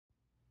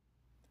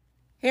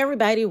Hey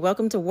everybody,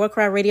 welcome to War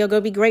Cry Radio Go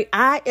Be Great.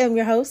 I am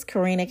your host,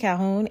 Karina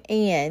Calhoun,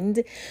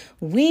 and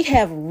we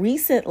have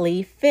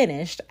recently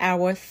finished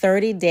our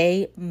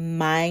 30-day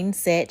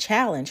mindset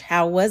challenge.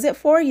 How was it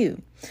for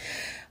you?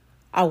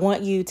 I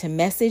want you to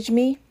message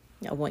me.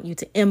 I want you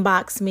to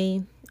inbox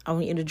me. I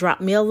want you to drop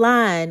me a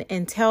line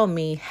and tell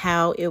me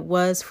how it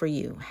was for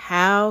you.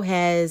 How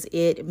has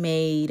it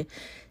made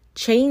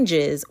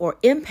changes or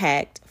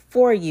impact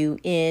for you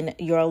in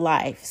your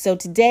life? So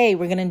today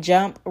we're going to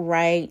jump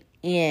right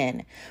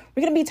in.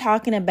 We're going to be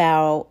talking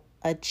about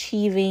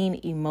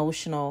achieving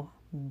emotional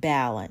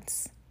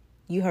balance.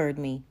 You heard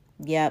me.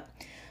 Yep.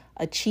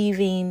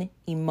 Achieving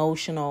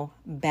emotional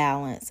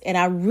balance. And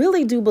I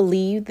really do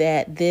believe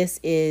that this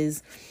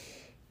is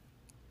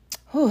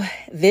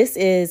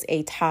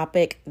a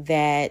topic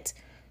that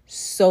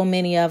so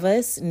many of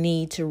us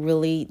need to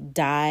really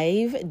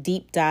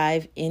deep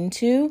dive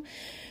into,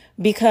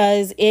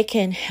 because it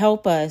can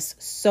help us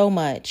so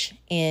much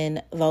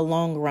in the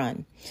long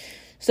run.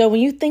 So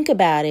when you think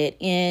about it,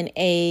 in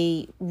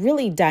a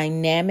really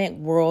dynamic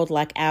world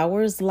like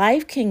ours,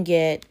 life can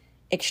get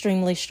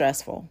extremely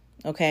stressful.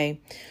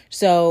 Okay.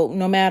 So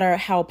no matter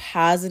how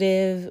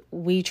positive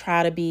we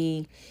try to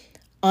be,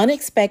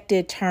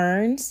 unexpected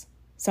turns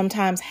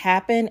sometimes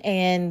happen,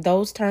 and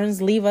those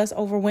turns leave us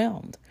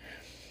overwhelmed.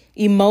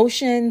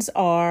 Emotions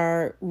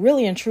are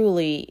really and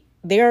truly,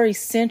 they're an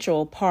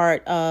essential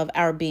part of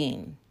our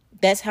being.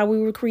 That's how we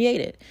were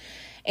created.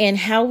 And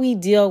how we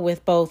deal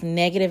with both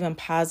negative and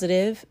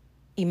positive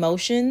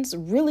emotions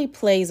really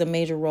plays a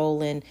major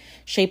role in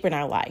shaping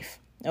our life.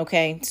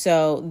 Okay,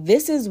 so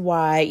this is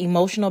why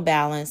emotional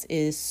balance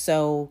is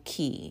so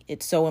key.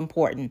 It's so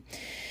important.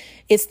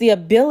 It's the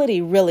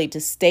ability really to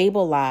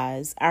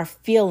stabilize our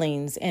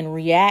feelings and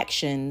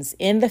reactions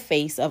in the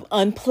face of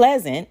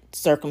unpleasant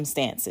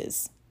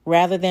circumstances,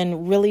 rather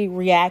than really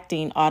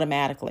reacting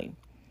automatically.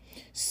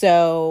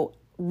 So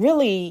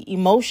really,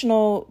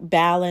 emotional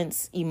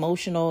balance,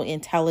 emotional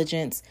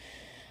intelligence,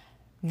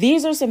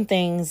 these are some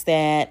things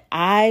that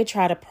I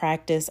try to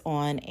practice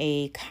on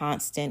a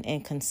constant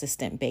and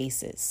consistent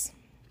basis.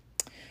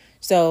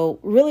 So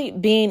really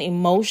being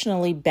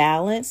emotionally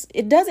balanced,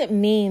 it doesn't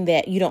mean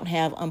that you don't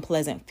have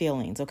unpleasant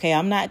feelings. Okay,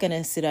 I'm not going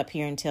to sit up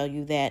here and tell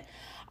you that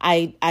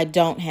I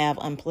don't have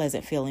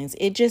unpleasant feelings.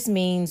 It just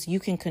means you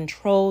can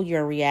control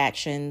your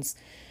reactions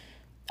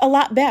a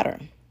lot better.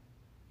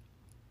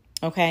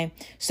 Okay,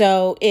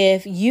 so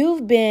if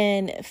you've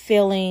been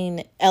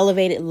feeling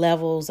elevated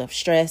levels of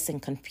stress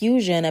and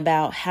confusion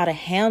about how to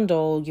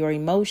handle your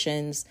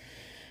emotions,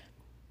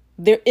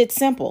 it's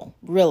simple,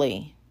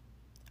 really.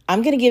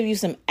 I'm going to give you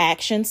some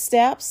action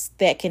steps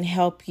that can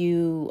help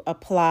you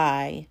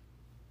apply,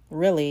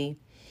 really,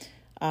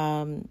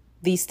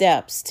 these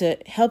steps to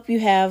help you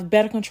have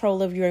better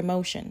control of your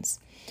emotions.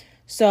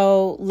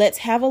 So let's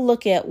have a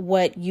look at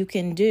what you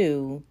can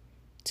do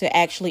to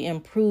actually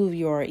improve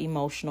your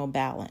emotional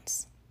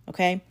balance.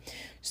 Okay,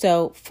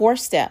 so 4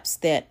 steps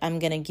that I'm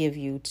going to give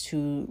you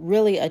to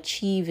really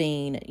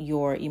achieving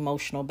your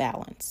emotional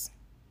balance.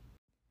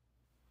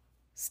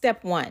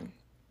 Step 1,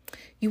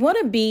 you want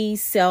to be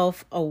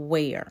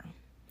self-aware.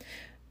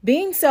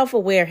 Being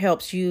self-aware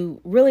helps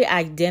you really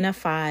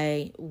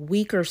identify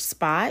weaker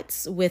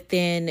spots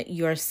within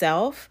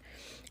yourself,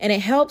 and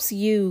it helps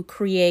you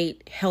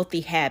create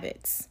healthy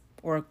habits,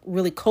 or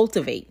really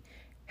cultivate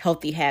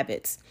healthy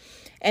habits.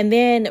 And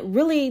then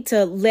really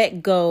to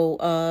let go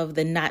of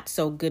the not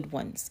so good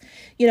ones.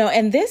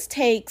 And this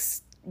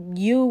takes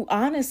you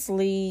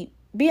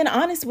being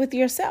honest with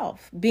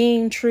yourself,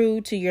 being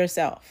true to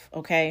yourself.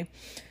 Okay.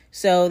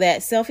 So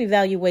that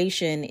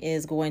self-evaluation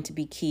is going to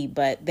be key,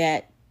 but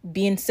that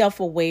being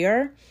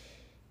self-aware,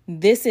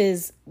 this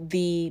is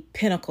the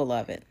pinnacle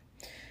of it.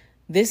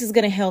 This is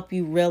going to help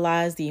you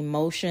realize the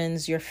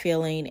emotions you're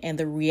feeling and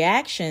the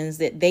reactions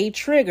that they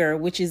trigger,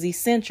 which is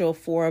essential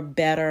for a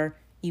better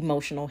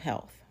emotional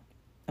health.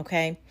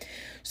 Okay.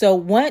 So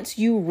once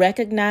you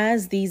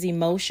recognize these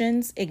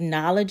emotions,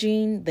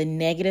 acknowledging the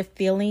negative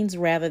feelings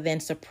rather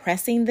than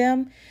suppressing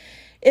them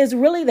is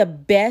really the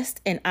best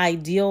and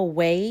ideal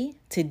way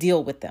to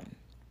deal with them.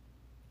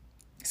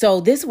 So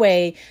this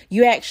way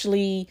you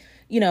actually,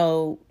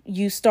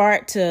 you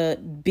start to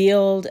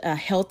build a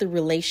healthy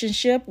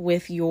relationship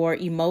with your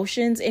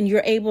emotions, and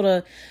you're able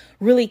to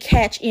really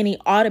catch any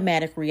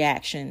automatic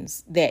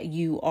reactions that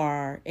you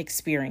are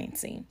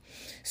experiencing.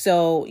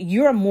 So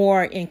you're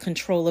more in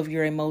control of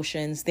your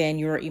emotions than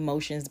your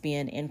emotions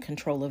being in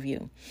control of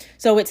you.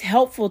 So it's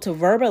helpful to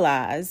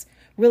verbalize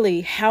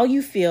really how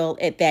you feel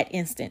at that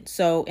instant.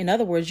 So in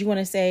other words, you want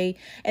to say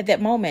at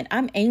that moment,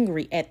 I'm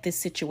angry at this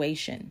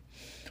situation,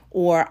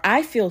 or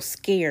I feel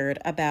scared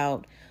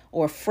about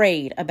or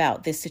afraid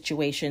about this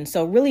situation.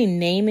 So really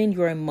naming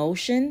your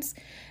emotions,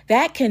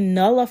 that can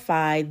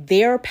nullify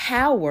their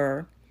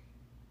power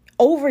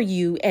over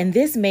you. And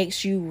this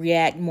makes you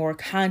react more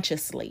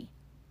consciously,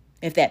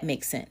 if that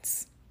makes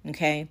sense.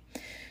 Okay.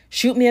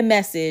 Shoot me a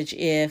message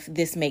if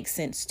this makes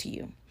sense to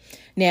you.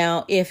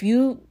 Now, if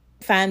you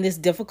find this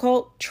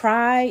difficult,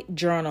 try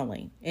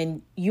journaling.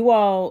 And you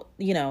all,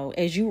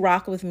 as you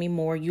rock with me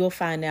more, you'll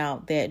find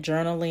out that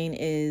journaling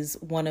is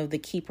one of the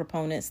key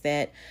proponents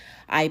that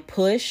I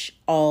push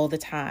all the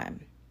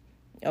time.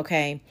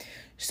 Okay.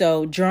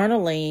 So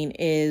journaling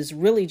is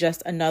really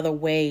just another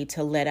way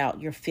to let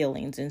out your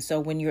feelings. And so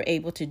when you're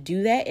able to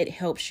do that, it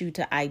helps you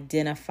to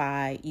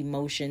identify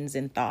emotions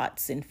and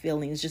thoughts and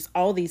feelings, just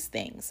all these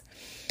things.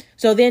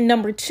 So then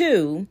number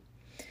 2,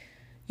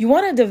 you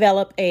want to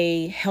develop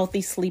a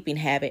healthy sleeping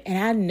habit. And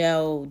I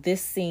know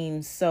this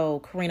seems so,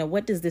 Karina,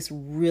 what does this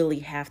really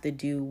have to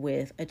do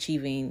with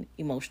achieving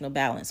emotional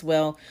balance?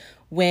 Well,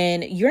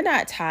 when you're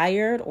not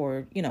tired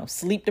or,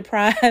 sleep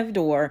deprived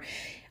or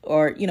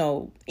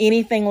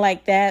anything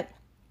like that,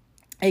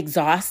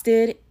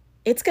 exhausted,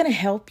 it's going to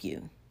help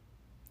you.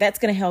 That's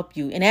going to help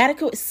you.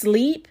 Inadequate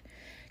sleep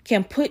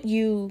can put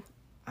you,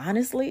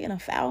 honestly, in a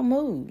foul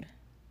mood.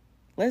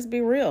 Let's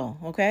be real,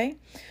 okay?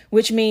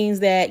 Which means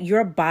that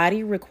your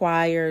body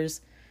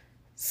requires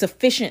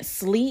sufficient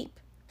sleep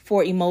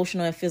for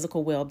emotional and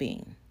physical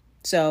well-being.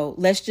 So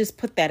let's just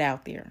put that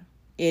out there.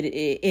 It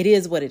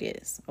is what it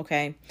is,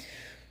 okay?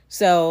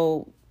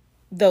 So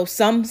though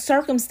some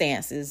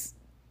circumstances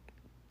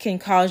can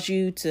cause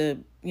you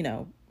to,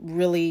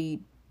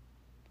 really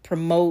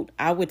promote,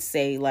 I would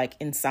say, like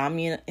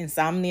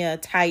insomnia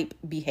type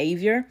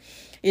behavior,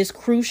 it's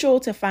crucial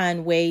to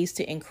find ways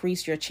to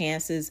increase your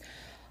chances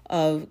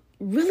of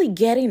really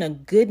getting a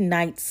good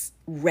night's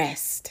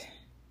rest.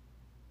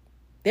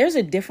 There's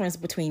a difference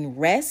between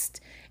rest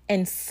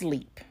and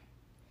sleep.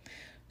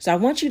 So I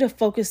want you to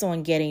focus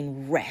on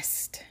getting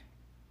rest.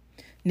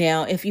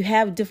 Now, if you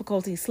have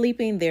difficulty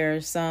sleeping, there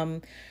are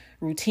some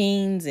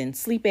routines and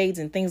sleep aids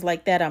and things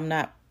like that. I'm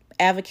not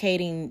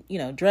advocating,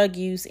 drug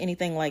use,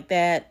 anything like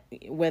that,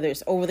 whether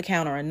it's over the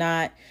counter or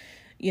not,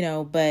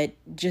 but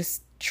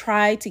just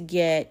try to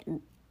get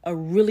a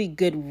really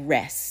good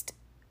rest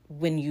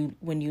when you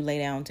lay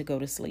down to go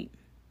to sleep.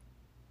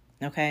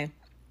 Okay.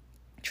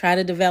 Try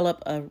to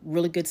develop a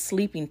really good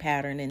sleeping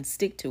pattern and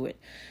stick to it.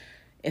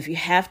 If you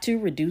have to,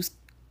 reduce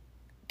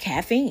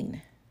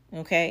caffeine.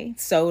 Okay.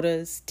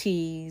 Sodas,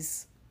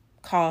 teas,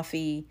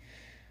 coffee,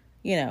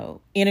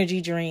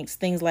 energy drinks,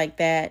 things like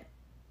that.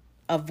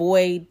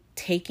 Avoid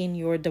taking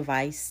your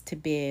device to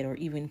bed or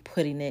even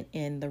putting it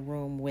in the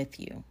room with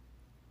you.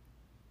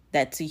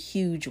 That's a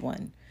huge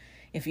one.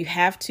 If you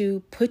have to,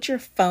 put your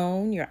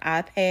phone, your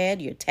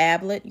iPad, your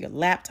tablet, your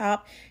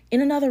laptop in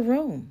another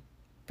room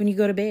when you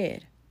go to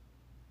bed.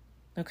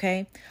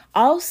 Okay.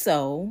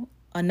 Also,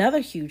 another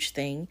huge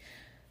thing,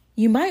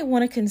 you might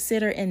want to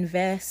consider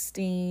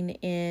investing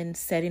in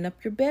setting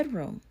up your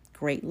bedroom.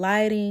 Great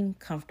lighting,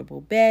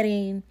 comfortable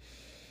bedding,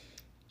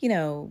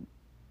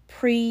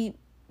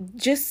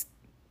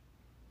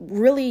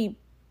 really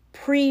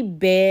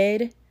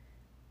pre-bed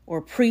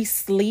or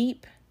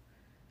pre-sleep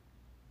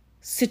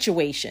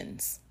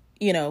situations,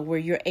 where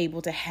you're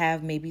able to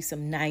have maybe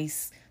some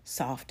nice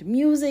soft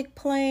music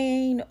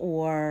playing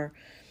or,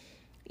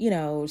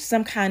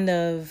 some kind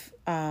of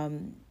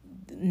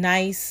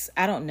nice,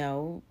 I don't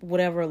know,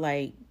 whatever,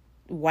 like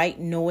white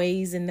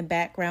noise in the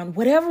background,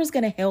 whatever is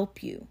going to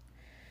help you.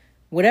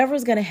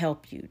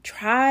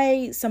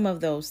 Try some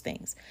of those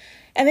things.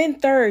 And then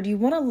third, you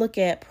want to look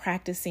at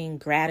practicing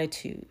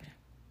gratitude.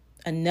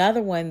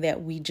 Another one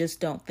that we just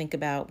don't think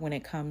about when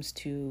it comes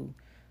to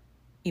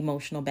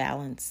emotional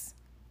balance.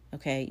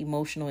 Okay.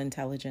 Emotional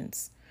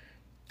intelligence.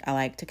 I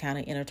like to kind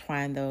of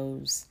intertwine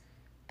those.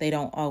 They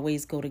don't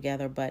always go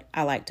together, but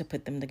I like to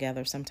put them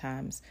together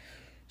sometimes.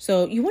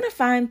 So you want to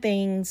find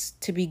things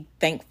to be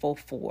thankful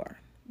for.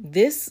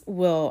 This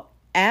will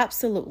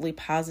absolutely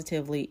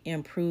positively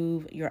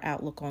improve your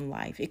outlook on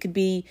life. It could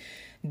be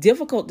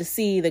difficult to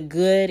see the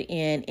good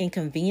in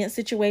inconvenient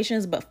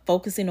situations, but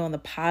focusing on the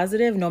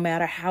positive, no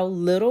matter how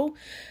little,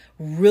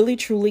 really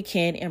truly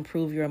can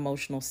improve your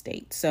emotional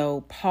state.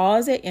 So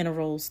pause at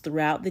intervals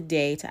throughout the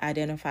day to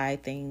identify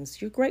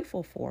things you're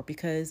grateful for,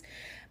 because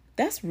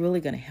that's really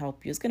going to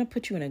help you. It's going to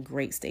put you in a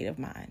great state of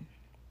mind.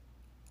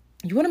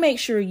 You want to make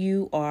sure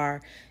you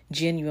are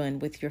genuine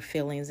with your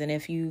feelings. And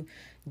if you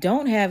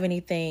don't have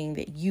anything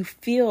that you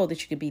feel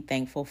that you could be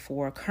thankful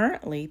for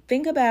currently,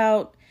 think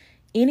about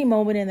any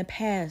moment in the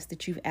past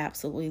that you've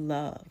absolutely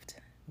loved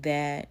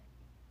that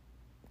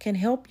can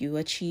help you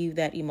achieve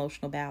that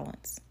emotional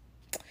balance.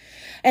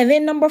 And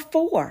then number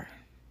 4,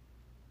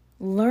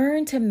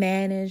 learn to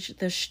manage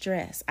the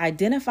stress.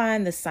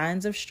 Identifying the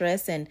signs of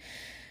stress and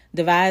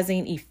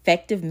devising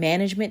effective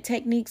management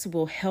techniques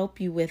will help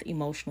you with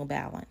emotional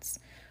balance.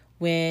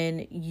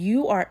 When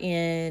you are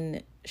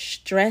in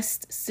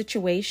stressed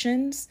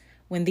situations,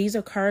 when these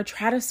occur,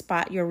 try to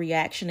spot your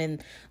reaction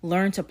and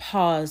learn to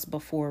pause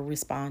before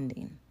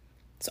responding.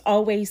 It's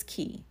always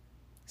key.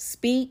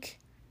 Speak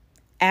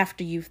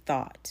after you've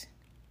thought.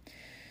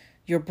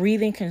 Your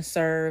breathing can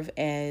serve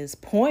as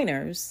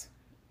pointers.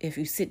 If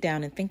you sit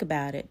down and think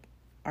about it,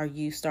 are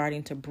you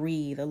starting to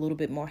breathe a little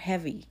bit more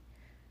heavy?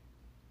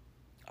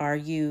 Are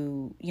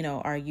you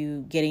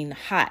getting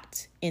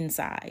hot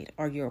inside?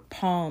 Are your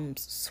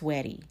palms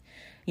sweaty?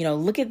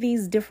 Look at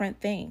these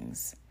different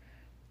things.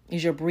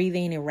 Is your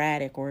breathing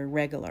erratic or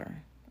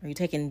irregular? Are you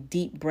taking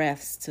deep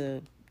breaths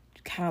to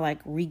kind of like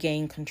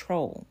regain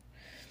control?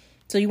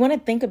 So you want to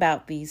think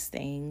about these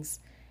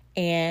things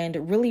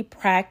and really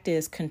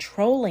practice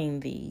controlling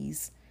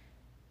these,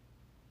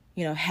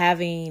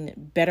 having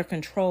better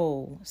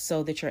control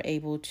so that you're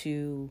able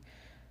to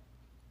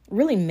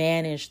really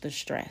manage the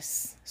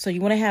stress. So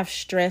you want to have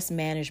stress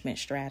management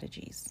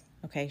strategies,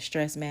 okay?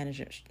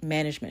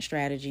 Management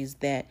strategies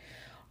that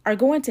are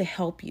going to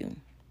help you.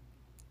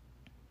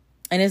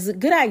 And it's a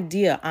good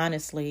idea,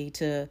 honestly,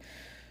 to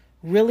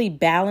really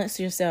balance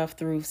yourself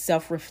through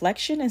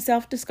self-reflection and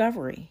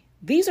self-discovery.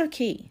 These are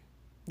key.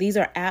 These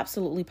are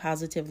absolutely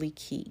positively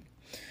key.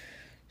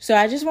 So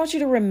I just want you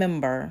to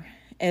remember,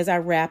 as I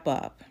wrap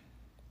up,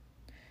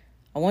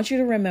 I want you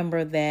to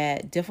remember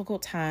that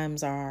difficult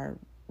times are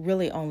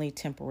really only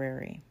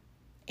temporary,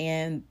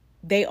 and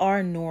they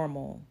are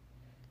normal,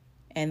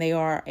 and they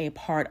are a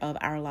part of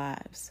our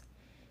lives.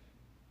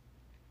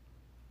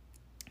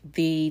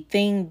 The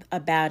thing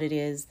about it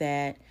is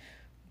that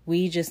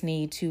we just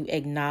need to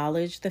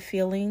acknowledge the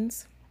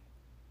feelings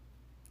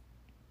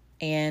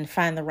and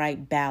find the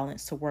right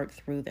balance to work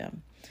through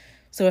them.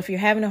 So if you're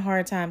having a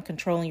hard time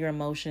controlling your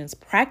emotions,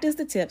 practice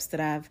the tips that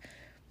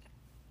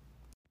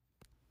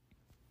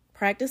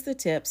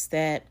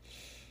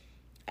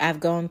I've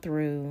gone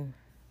through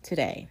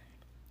today,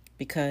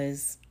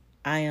 because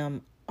I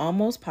am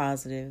almost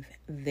positive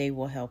they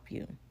will help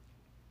you.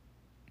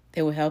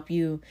 They will help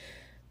you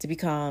to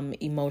become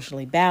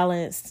emotionally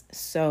balanced.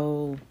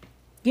 So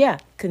yeah,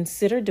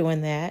 consider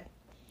doing that.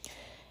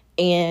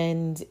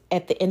 And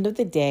at the end of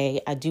the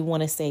day, I do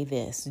want to say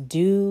this: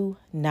 do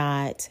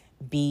not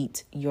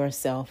beat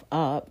yourself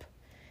up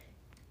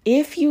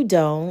if you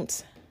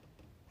don't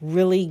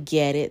really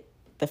get it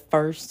the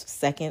first,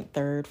 second,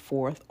 third,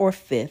 fourth, or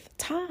fifth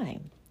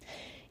time.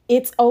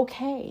 It's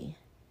okay.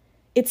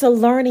 It's a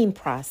learning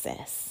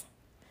process.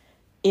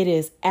 It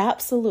is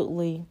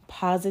absolutely,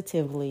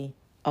 positively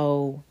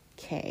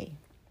okay.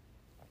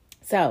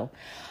 So,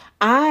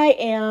 I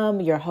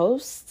am your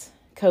host,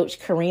 Coach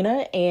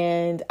Karina,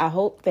 and I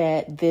hope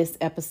that this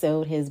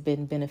episode has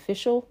been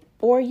beneficial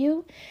for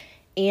you,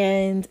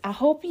 and I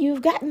hope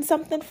you've gotten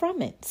something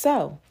from it.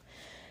 So,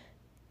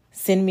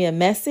 send me a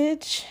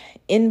message,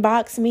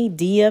 inbox me,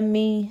 DM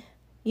me,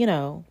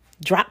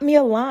 drop me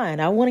a line.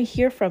 I want to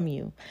hear from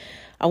you.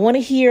 I want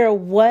to hear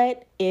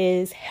what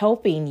is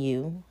helping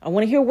you. I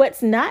want to hear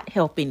what's not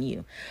helping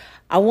you.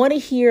 I want to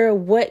hear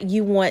what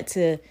you want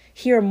to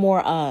hear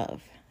more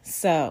of.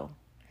 So,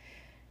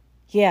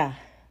 yeah,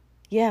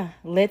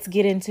 let's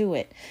get into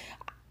it.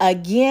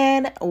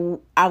 Again,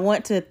 I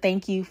want to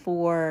thank you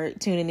for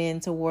tuning in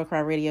to War Cry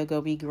Radio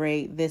Go Be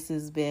Great. This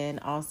has been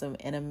awesome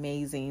and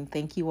amazing.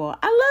 Thank you all.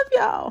 I love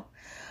y'all.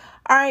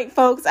 All right,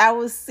 folks, I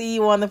will see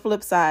you on the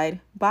flip side.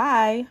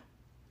 Bye.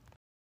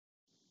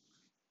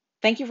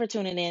 Thank you for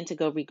tuning in to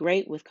Go Be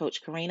Great with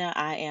Coach Karina.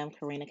 I am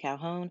Karina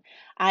Calhoun.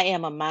 I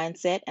am a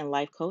mindset and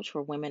life coach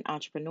for women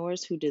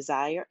entrepreneurs who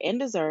desire and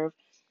deserve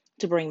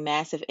to bring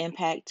massive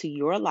impact to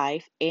your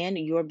life and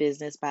your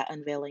business by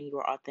unveiling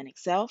your authentic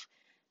self,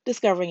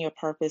 discovering your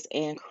purpose,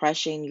 and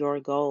crushing your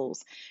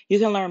goals. You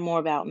can learn more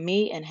about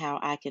me and how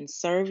I can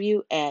serve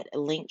you at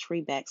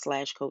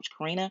Linktree/Coach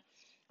Karina.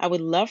 I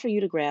would love for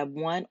you to grab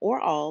one or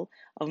all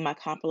of my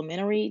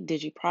complimentary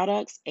Digi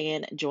products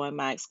and join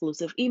my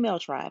exclusive email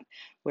tribe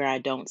where I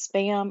don't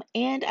spam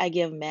and I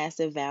give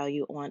massive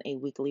value on a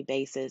weekly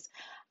basis.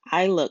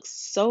 I look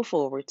so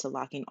forward to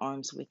locking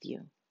arms with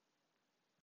you.